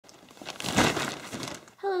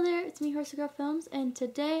Hello there, it's me, Horse Girl Films, and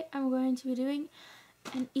today I'm going to be doing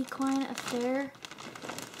an Equine Affaire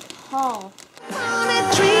haul.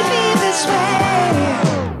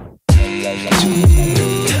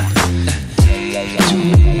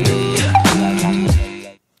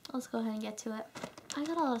 Let's go ahead and get to it. I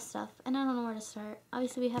got a lot of stuff, and I don't know where to start.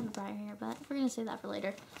 Obviously, we have a briar here, but we're going to save that for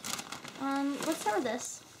later. Let's start with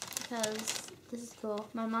this, because this is cool.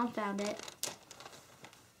 My mom found it.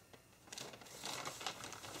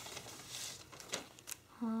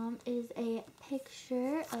 Is a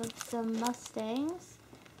picture of some Mustangs.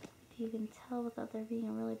 If you can tell without there being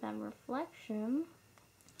a really bad reflection.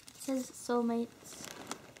 It says Soulmates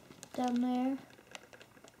down there.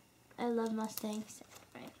 I love Mustangs.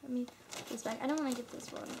 Right, let me put this back. I don't want to get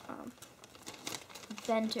this one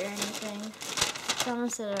bent or anything. So I'm going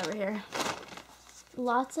to set it over here.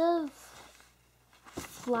 Lots of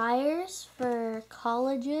flyers for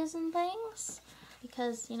colleges and things.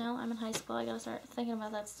 Because, you know, I'm in high school, I gotta start thinking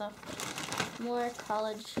about that stuff. More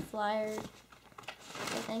college flyers,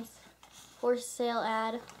 things. Horse sale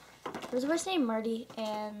ad. There's a horse named Marty,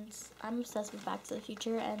 and I'm obsessed with Back to the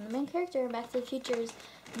Future, and the main character in Back to the Future's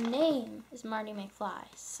name is Marty McFly,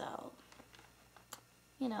 so,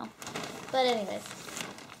 you know. But anyways,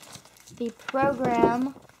 the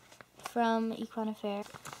program from Equine Affaire.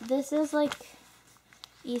 This is like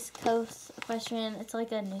East Coast Equestrian. It's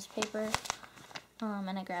like a newspaper.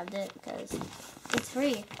 And I grabbed it because it's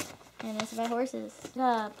free and it's about horses.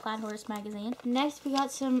 Plaid Horse magazine. Next, we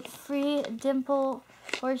got some free Dimple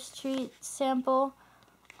horse treat sample.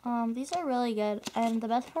 These are really good, and the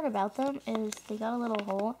best part about them is they got a little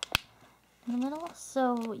hole in the middle,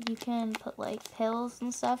 so you can put like pills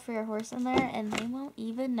and stuff for your horse in there, and they won't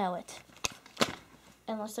even know it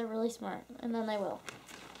unless they're really smart, and then they will.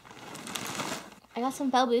 I got some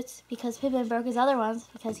bell boots because Pippin broke his other ones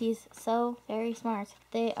because he's so very smart.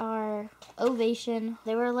 They are Ovation.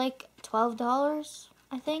 They were like $12,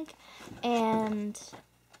 I think, and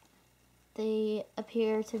they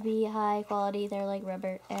appear to be high quality. They're like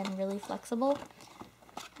rubber and really flexible.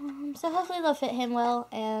 So hopefully they'll fit him well,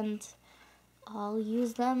 and I'll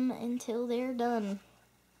use them until they're done.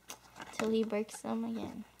 Until he breaks them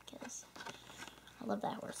again, because I love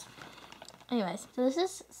that horse. Anyways, so this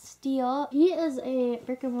is Steel. He is a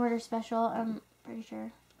brick and mortar special, I'm pretty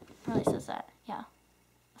sure. Or at least says that, yeah.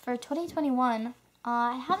 For 2021,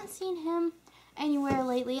 I haven't seen him anywhere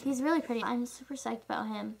lately. He's really pretty. I'm super psyched about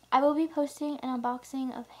him. I will be posting an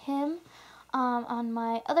unboxing of him on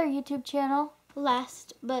my other YouTube channel.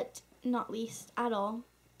 Last but not least at all,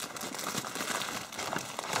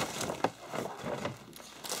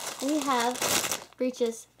 we have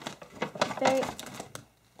breeches.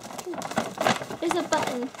 There's a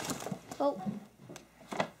button. Oh.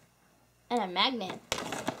 And a magnet.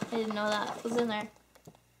 I didn't know that was in there.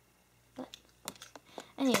 But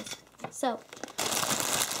anyways, so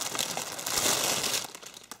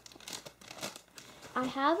I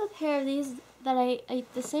have a pair of these that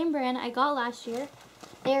the same brand I got last year.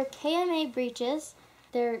 They're KMA breeches.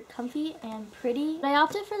 They're comfy and pretty. But I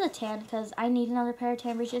opted for the tan because I need another pair of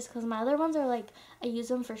tan breeches because my other ones are like, I use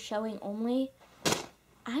them for showing only.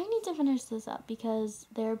 I need to finish this up because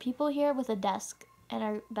there are people here with a desk and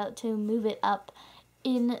are about to move it up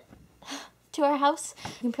in to our house.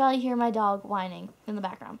 You can probably hear my dog whining in the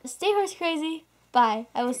background. Stay horse crazy. Bye.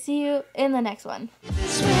 I will see you in the next one.